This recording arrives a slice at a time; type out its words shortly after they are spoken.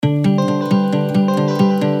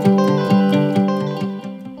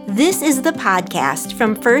the podcast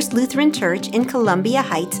from First Lutheran Church in Columbia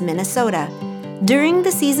Heights, Minnesota. During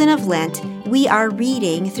the season of Lent, we are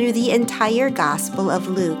reading through the entire Gospel of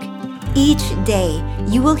Luke. Each day,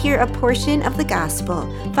 you will hear a portion of the Gospel,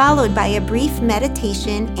 followed by a brief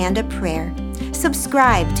meditation and a prayer.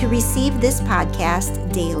 Subscribe to receive this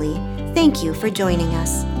podcast daily. Thank you for joining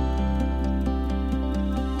us.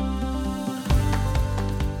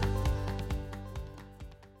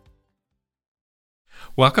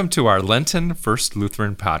 Welcome to our Lenten First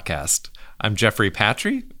Lutheran podcast. I'm Jeffrey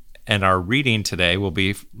Patry, and our reading today will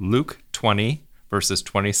be Luke 20, verses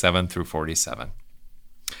 27 through 47.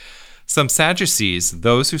 Some Sadducees,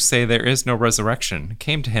 those who say there is no resurrection,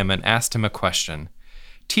 came to him and asked him a question.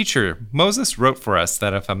 "Teacher, Moses wrote for us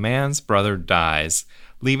that if a man's brother dies,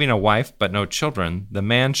 leaving a wife but no children, the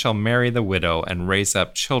man shall marry the widow and raise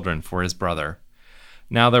up children for his brother.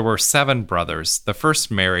 Now there were 7 brothers. The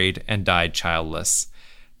first married and died childless.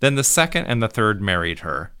 Then the second and the third married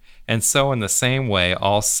her, and so in the same way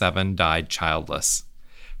all 7 died childless.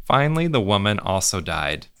 Finally the woman also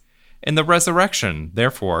died. In the resurrection,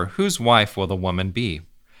 therefore, whose wife will the woman be?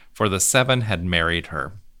 For the 7 had married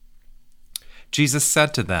her." Jesus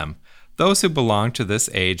said to them, "Those who belong to this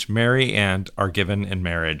age marry and are given in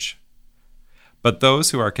marriage. But those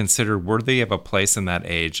who are considered worthy of a place in that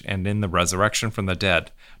age and in the resurrection from the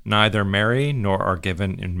dead neither marry nor are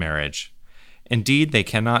given in marriage. Indeed, they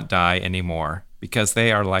cannot die any more, because they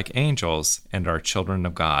are like angels and are children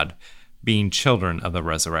of God, being children of the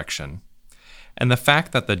resurrection. And the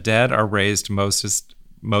fact that the dead are raised Moses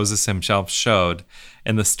himself showed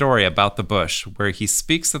in the story about the bush, where he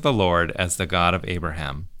speaks of the Lord as the God of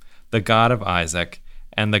Abraham, the God of Isaac,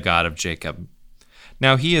 and the God of Jacob.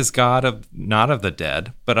 Now he is God not of the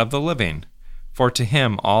dead, but of the living, for to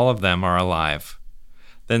him all of them are alive."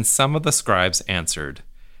 Then some of the scribes answered,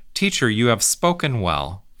 "Teacher, you have spoken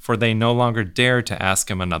well," for they no longer dared to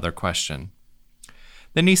ask him another question.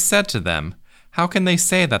 Then he said to them, "How can they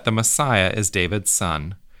say that the Messiah is David's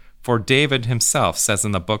son? For David himself says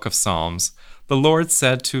in the book of Psalms, 'The Lord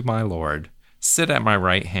said to my Lord, sit at my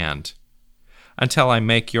right hand, until I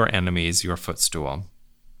make your enemies your footstool.'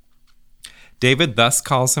 David thus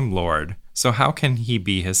calls him Lord, so how can he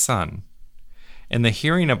be his son?" In the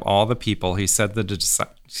hearing of all the people, he said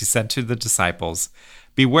to the disciples,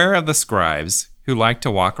 "Beware of the scribes, who like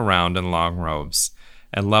to walk around in long robes,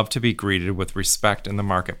 and love to be greeted with respect in the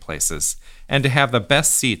marketplaces, and to have the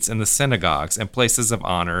best seats in the synagogues and places of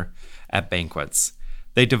honor at banquets.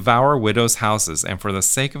 They devour widows' houses, and for the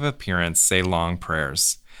sake of appearance say long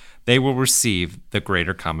prayers. They will receive the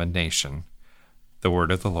greater commendation." The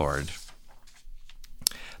word of the Lord.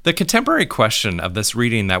 The contemporary question of this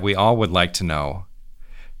reading that we all would like to know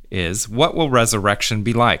is, what will resurrection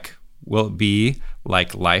be like? Will it be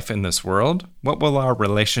like life in this world? What will our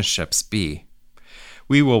relationships be?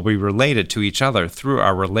 We will be related to each other through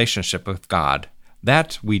our relationship with God.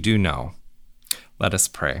 That we do know. Let us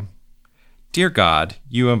pray. Dear God,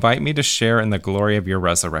 you invite me to share in the glory of your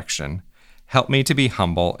resurrection. Help me to be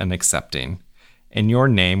humble and accepting. In your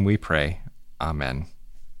name we pray. Amen.